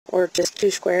or just 2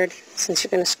 squared, since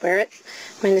you're going to square it,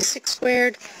 minus 6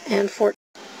 squared, and 4.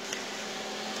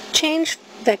 Change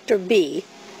vector b,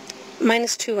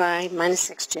 minus 2i minus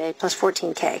 6j plus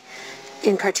 14k,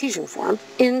 in Cartesian form,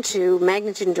 into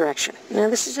magnitude and direction. Now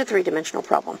this is a three-dimensional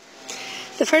problem.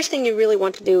 The first thing you really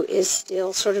want to do is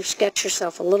still sort of sketch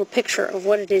yourself a little picture of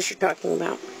what it is you're talking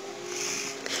about.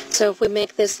 So if we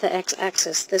make this the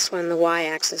x-axis, this one the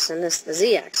y-axis, and this the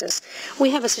z-axis, we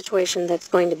have a situation that's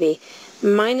going to be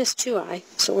minus 2i,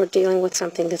 so we're dealing with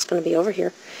something that's going to be over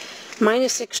here,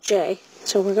 minus 6j,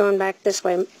 so we're going back this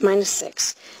way, minus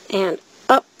 6, and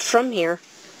up from here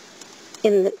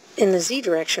in the z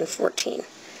direction, 14.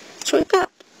 So we've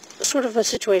got sort of a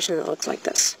situation that looks like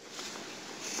this.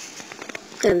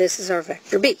 And this is our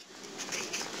vector b.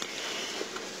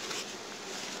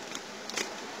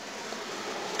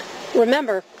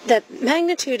 Remember that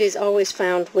magnitude is always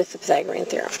found with the Pythagorean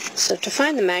theorem. So to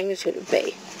find the magnitude of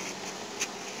b,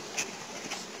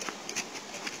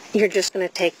 you're just going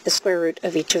to take the square root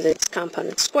of each of its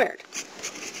components squared.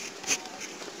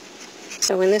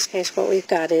 So in this case what we've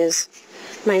got is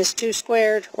minus 2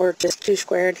 squared, or just 2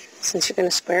 squared, since you're going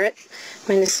to square it,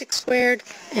 minus 6 squared,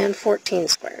 and 14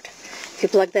 squared. If you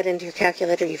plug that into your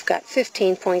calculator, you've got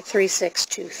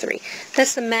 15.3623.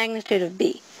 That's the magnitude of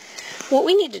b. What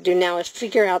we need to do now is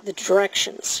figure out the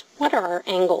directions. What are our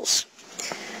angles?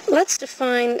 Let's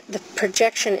define the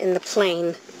projection in the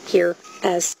plane here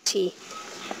as t.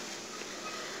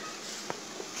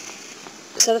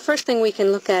 So the first thing we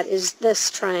can look at is this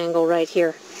triangle right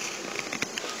here.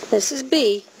 This is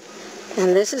b,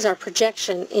 and this is our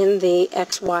projection in the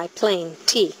xy plane,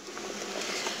 t.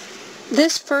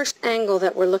 This first angle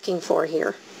that we're looking for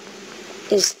here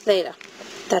is theta.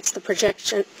 That's the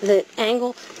projection, the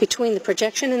angle between the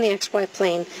projection in the xy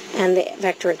plane and the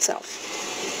vector itself.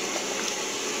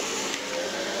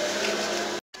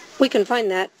 We can find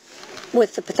that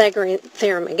with the Pythagorean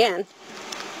theorem again,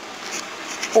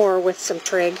 or with some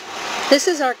trig. This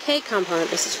is our k component,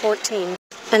 this is 14,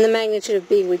 and the magnitude of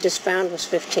b we just found was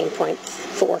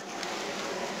 15.4.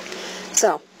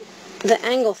 So, the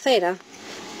angle theta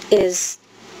is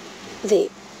the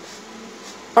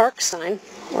arc sine,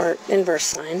 or inverse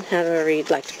sine, however you'd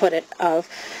like to put it, of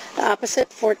the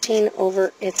opposite 14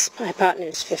 over its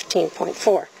hypotenuse,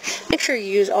 15.4. Make sure you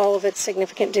use all of its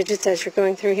significant digits as you're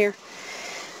going through here.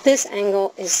 This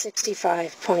angle is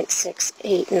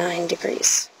 65.689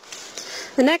 degrees.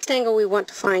 The next angle we want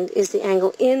to find is the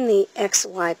angle in the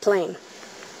xy plane.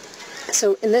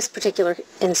 So in this particular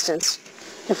instance,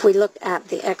 if we look at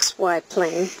the xy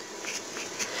plane,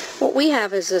 what we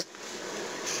have is a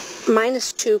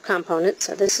minus 2 component,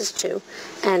 so this is 2,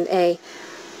 and a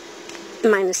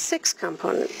minus 6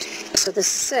 component, so this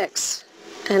is 6.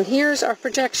 And here's our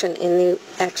projection in the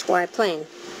xy plane.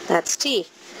 That's t.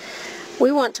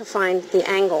 We want to find the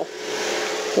angle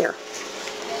here.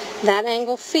 That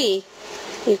angle phi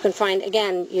you can find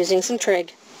again using some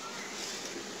trig.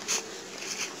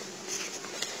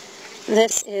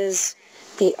 This is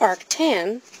the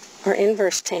arctan, or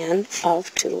inverse tan,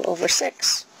 of 2 over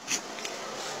 6.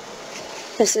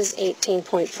 This is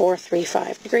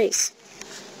 18.435 degrees.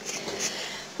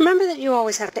 Remember that you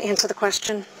always have to answer the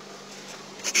question.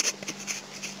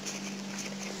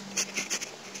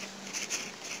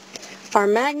 Our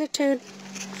magnitude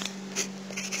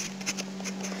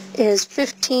is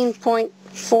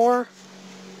 15.4,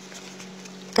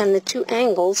 and the two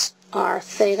angles are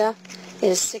theta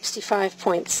is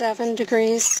 65.7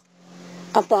 degrees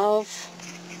above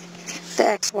the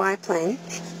xy plane,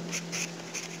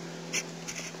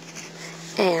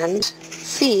 and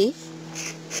phi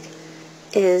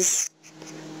is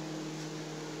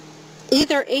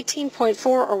either 18.4,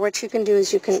 or what you can do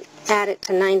is you can add it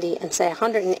to 90 and say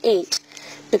 108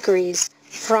 degrees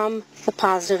from the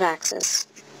positive axis,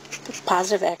 the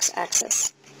positive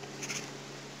x-axis.